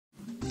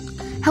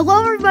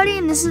Hello everybody,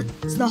 and this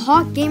is the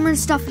Hawk Gamer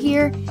Stuff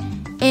here,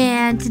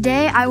 and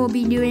today I will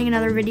be doing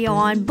another video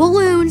on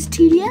balloons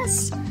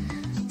TDS.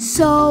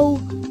 So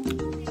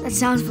that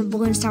stands for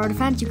Balloons Tower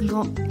Defense. You can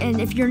call, and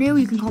if you're new,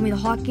 you can call me the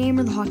Hawk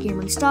Gamer,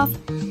 and Stuff.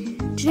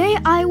 Today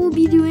I will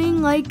be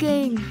doing like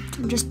a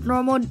just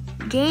normal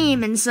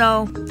game, and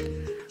so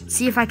let's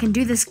see if I can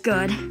do this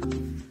good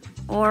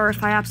or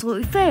if I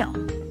absolutely fail.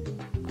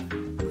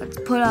 Let's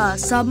put a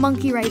sub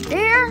monkey right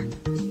there.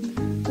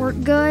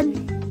 Work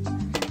good.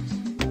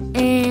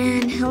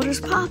 And he'll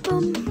just pop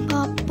them,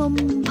 pop, pop,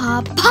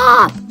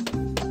 pop,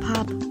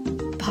 pop,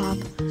 pop,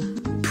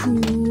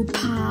 poo,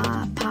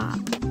 pop, pop,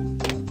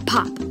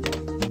 pop,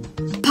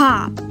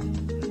 pop,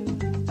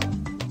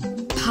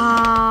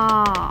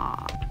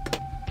 pop,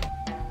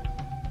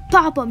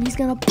 pop him. He's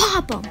gonna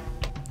pop him.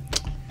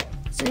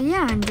 So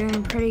yeah, I'm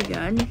doing pretty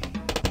good.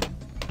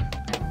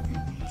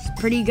 It's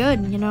pretty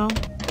good, you know.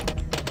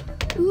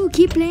 Ooh,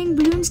 keep playing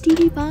Balloons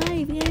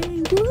TD5.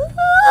 Yay.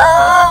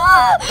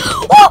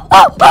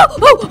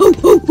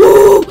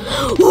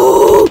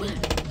 Woo!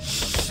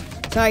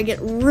 So I get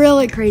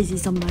really crazy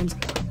sometimes.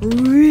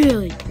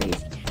 Really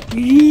crazy.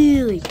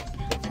 Really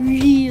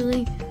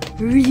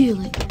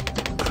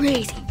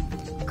crazy.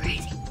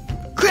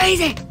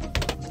 Crazy.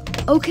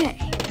 Okay.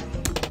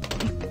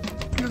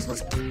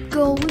 Let's keep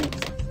going.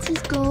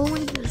 Just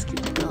going.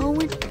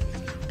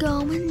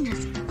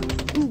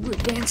 Ooh,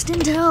 advanced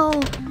intel.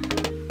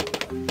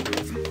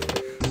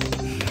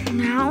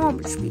 Now I'm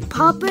just be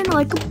popping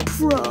like a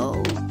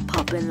pro.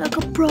 Popping like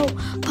a pro.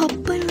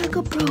 Popping like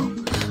a pro.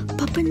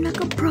 Popping like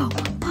a pro.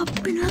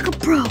 Popping like a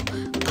pro.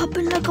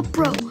 Popping like a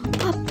pro.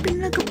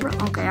 Popping like a pro.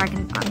 Okay,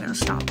 I'm gonna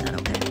stop that,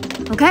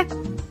 okay?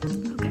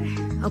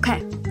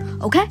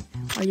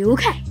 Are you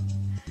okay?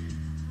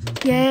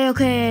 Yeah,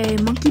 okay.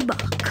 Monkey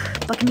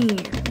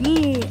Buccaneer.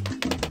 Yeah.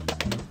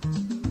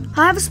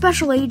 I have a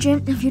special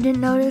agent, if you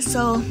didn't notice,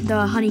 so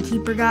the honey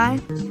keeper guy.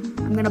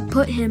 I'm gonna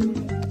put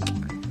him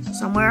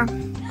somewhere.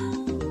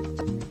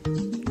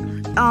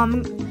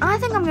 I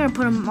think I'm gonna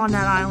put him on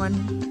that island.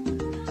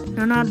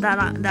 No, not that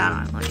island,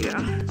 yeah.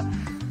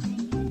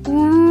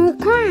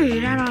 Okay,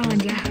 that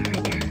island, yeah,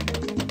 right there.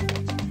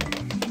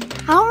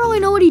 I don't really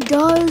know what he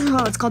does.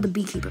 Oh, it's called the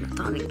beekeeper, not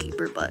the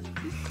honeykeeper, but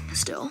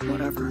still,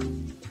 whatever.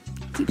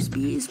 Keeps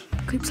bees,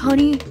 keeps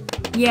honey,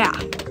 yeah.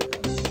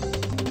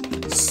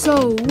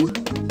 So,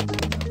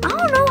 I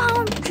don't know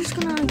how I'm just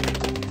gonna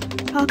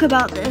talk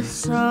about this,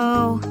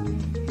 so,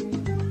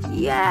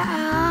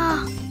 yeah.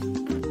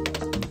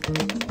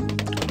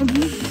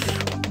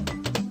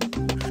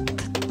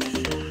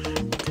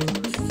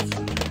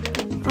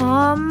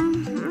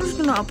 I'm just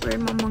gonna upgrade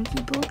my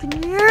monkey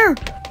Buccaneer.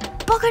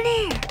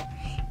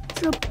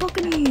 It's a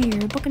Buccaneer.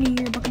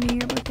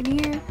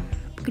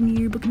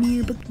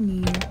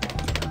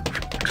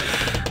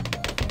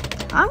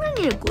 I'm gonna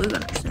need a glue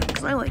gunner soon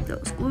because I like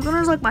those. Glue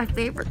gunners like my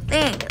favorite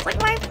thing. It's like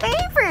my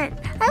favorite.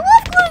 I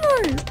love glue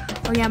gunners.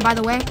 Oh yeah, and by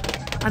the way,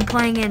 I'm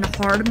playing in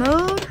hard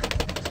mode.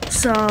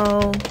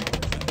 So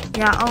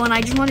yeah, oh, and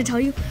I just want to tell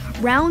you,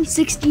 round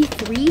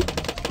 63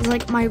 is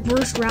like my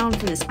worst round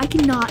for this. I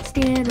cannot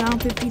stand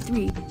round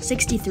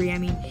 63, I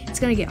mean. It's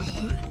gonna get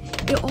hard.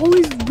 It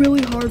always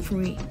really hard for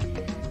me.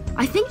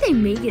 I think they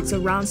make it so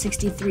round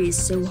 63 is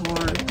so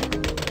hard.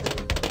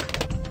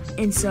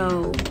 And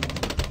so,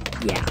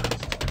 yeah.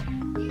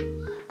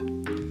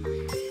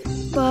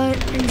 But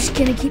I'm just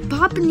gonna keep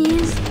popping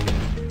these.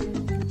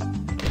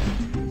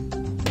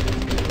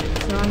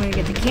 So I'm gonna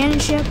get the cannon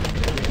ship.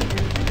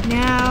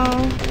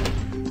 Now.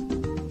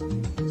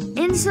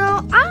 And so,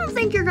 I don't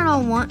think you're gonna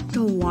want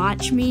to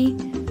watch me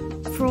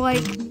for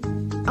like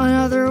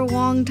another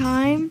long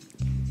time.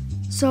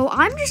 So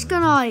I'm just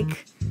gonna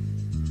like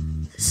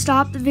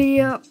stop the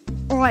video,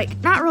 or like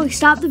not really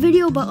stop the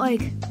video, but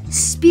like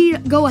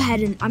go ahead,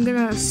 and I'm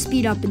gonna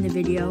speed up in the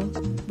video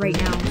right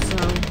now. So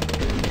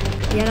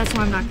yeah, that's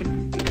why I'm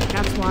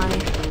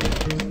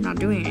not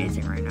doing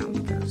anything right now,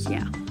 because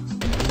yeah.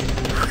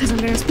 Because I'm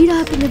gonna speed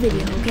up in the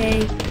video,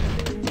 okay?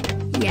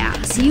 Yeah,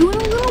 see you in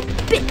a little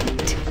bit.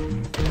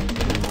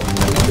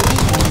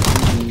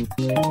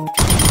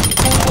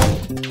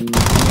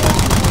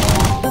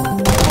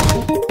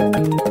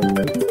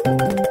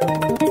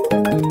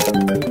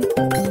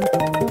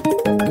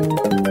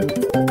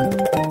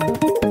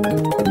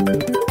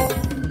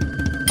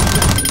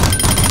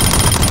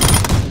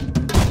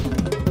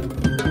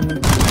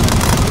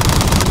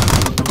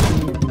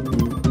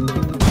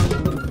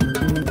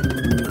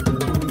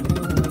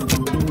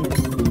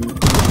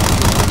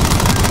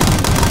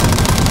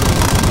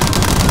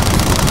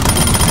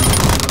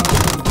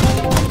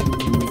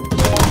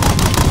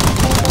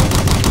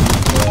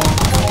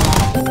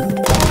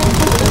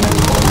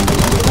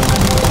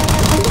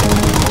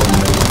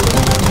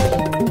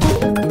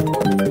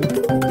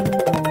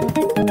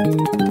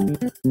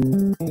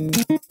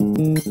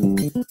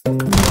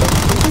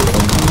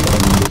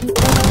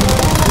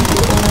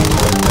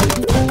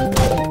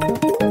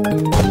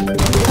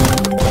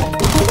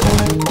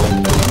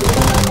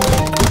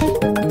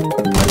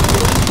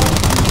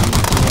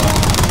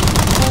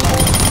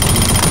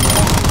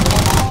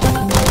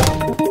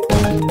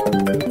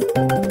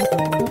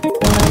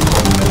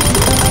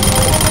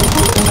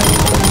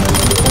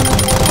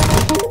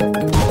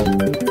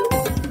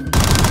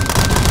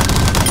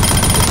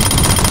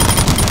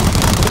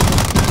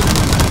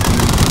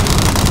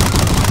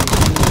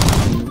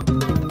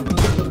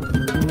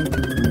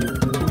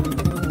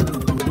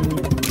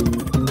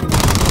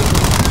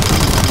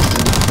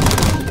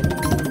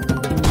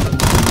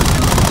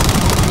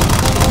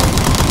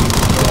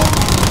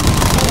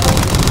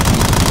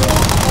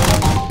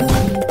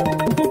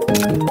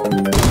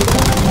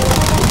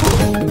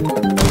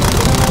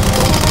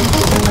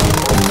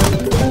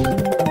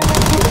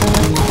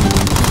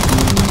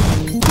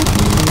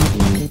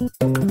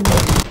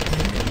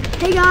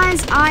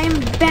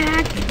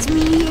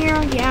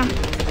 yeah,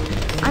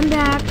 I'm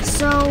back.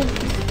 So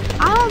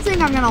I don't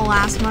think I'm gonna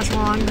last much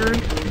longer.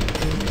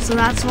 So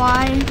that's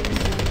why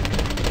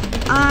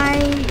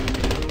I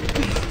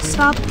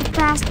stopped the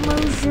fast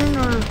motion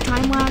or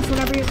time lapse,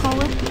 whatever you call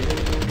it.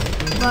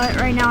 But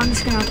right now I'm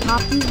just gonna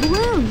pop these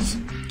balloons.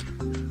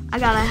 I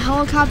got a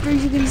helicopter,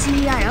 as you can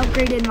see. I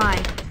upgraded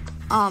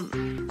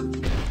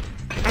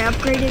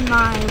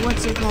my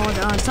what's it called,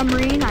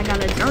 submarine. I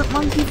got a dart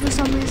monkey for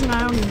some reason.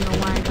 I don't even know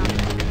why I got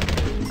that.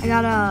 I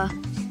got a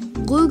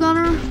glue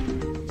gunner.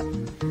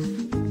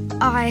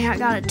 I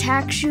got a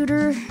tack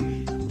shooter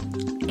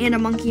and a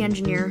monkey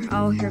engineer.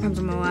 Oh, here comes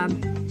a Moab.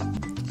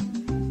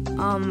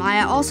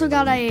 I also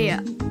got a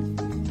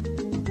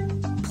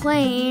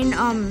plane.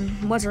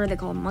 What's they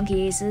called?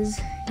 Monkey aces.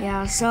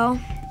 Yeah. So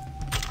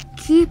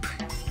keep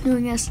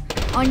doing this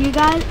on you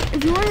guys.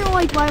 If you want to know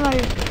like why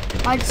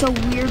it's so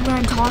weird when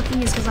I'm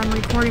talking, is because I'm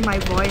recording my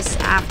voice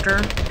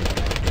after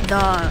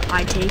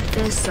I take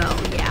this. So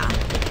yeah.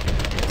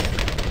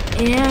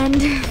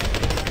 And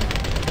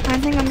I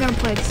think I'm gonna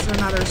place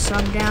another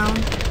sub down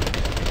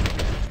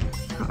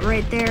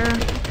right there,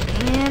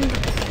 and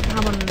how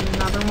about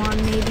another one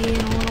maybe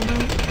in a little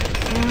bit?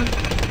 Yeah.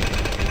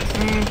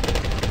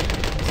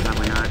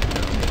 Probably not.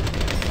 No.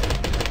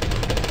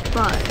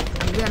 But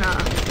I'm gonna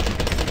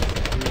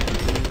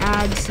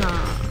add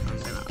some. I'm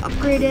gonna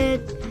upgrade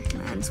it,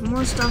 add some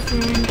more stuff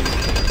in,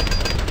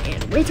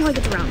 and wait till I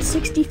get to round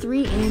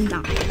 63 and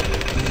die.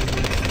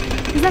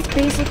 Because that's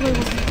basically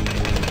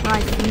what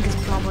I think is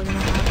probably gonna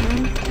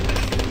happen.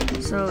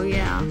 So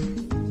yeah.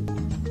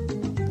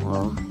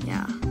 Well,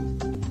 yeah.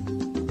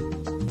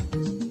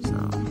 So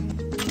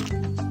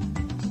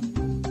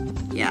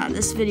yeah,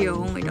 this video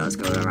only does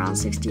go to around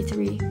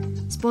 63.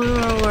 Spoiler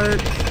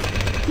alert.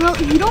 Well,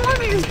 if you don't want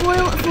me to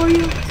spoil it for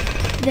you,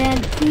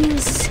 then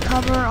please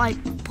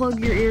plug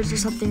your ears or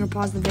something, or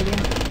pause the video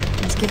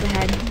and skip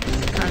ahead,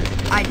 because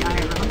I die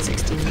around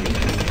 63.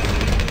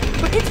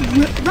 But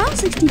round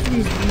 63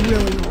 is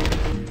really hard.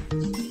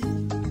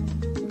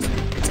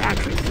 It's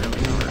actually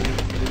really hard.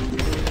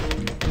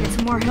 Get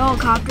some more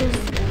helicopters.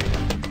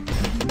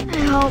 I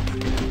hope.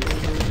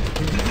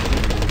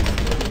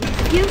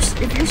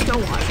 If you're still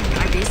watching,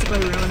 I basically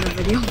ruined the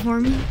video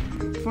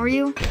for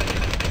you.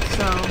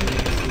 So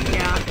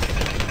yeah.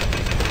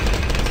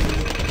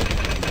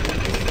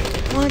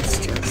 Let's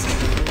just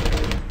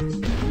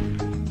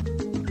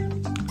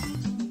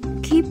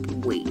keep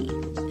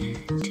waiting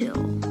till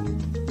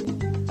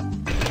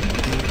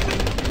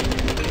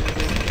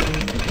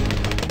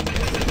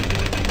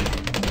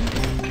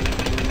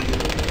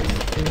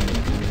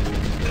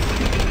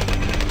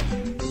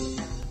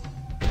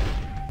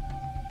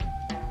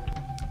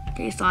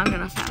okay, so I'm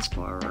gonna fast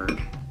forward.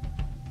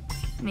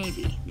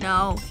 Maybe.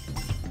 No.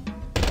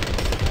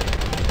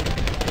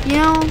 You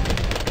know,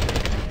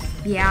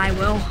 yeah, I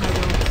will.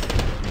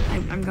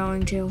 I'm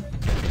going to.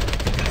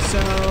 So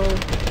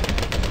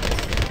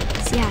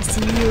yeah,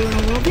 see you in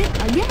a little bit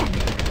again.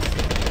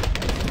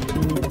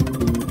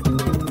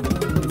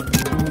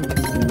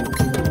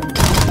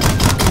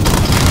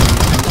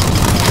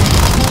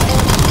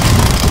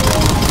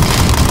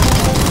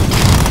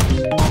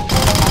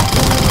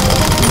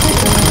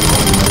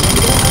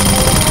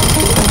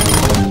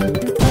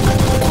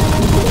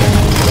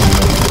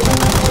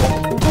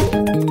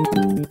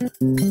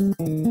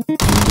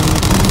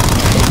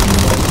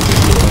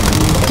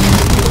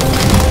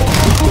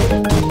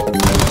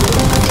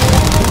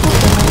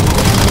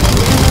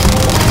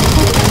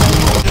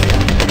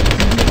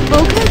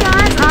 Okay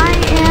guys, I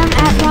am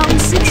at round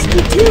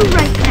 62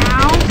 right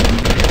now.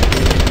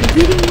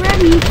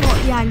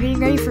 I'm getting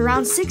ready for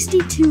round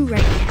 62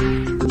 right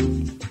now.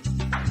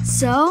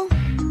 So,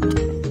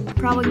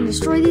 probably gonna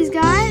destroy these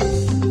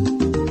guys.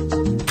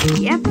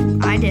 Yep,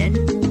 I did.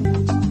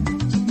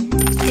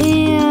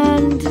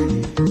 And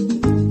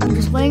I'm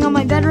just laying on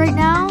my bed right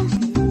now,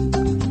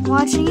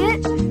 watching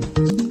it,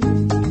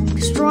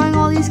 destroying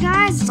all these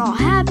guys. It's all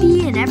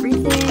happy and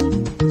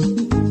everything.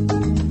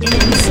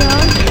 And so,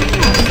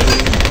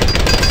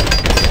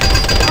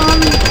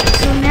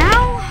 so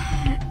now,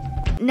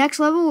 next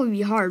level will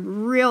be hard,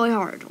 really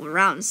hard.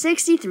 Round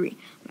 63,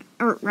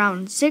 or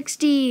round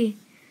 60.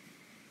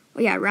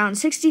 Well, yeah, round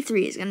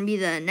 63 is gonna be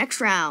the next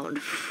round.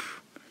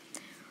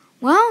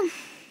 Well,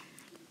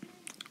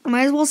 I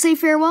might as well say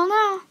farewell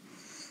now.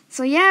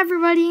 So yeah,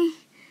 everybody,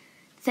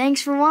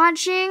 thanks for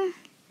watching,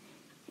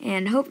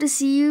 and hope to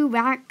see you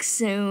back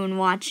soon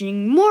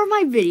watching more of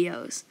my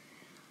videos.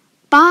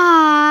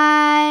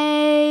 Bye!